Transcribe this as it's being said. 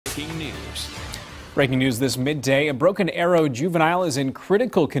breaking news. Breaking news this midday, a Broken Arrow juvenile is in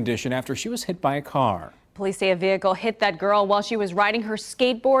critical condition after she was hit by a car. Police say a vehicle hit that girl while she was riding her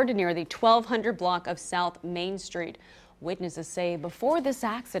skateboard near the 1200 block of South Main Street. Witnesses say before this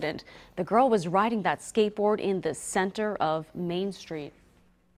accident, the girl was riding that skateboard in the center of Main Street.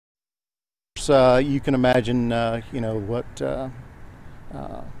 You can imagine, what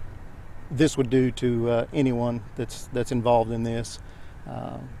this would do to anyone that's involved in this.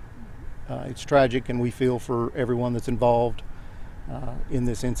 It's tragic, and we feel for everyone that's involved in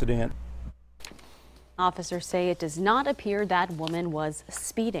this incident. Officers say it does not appear that woman was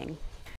speeding.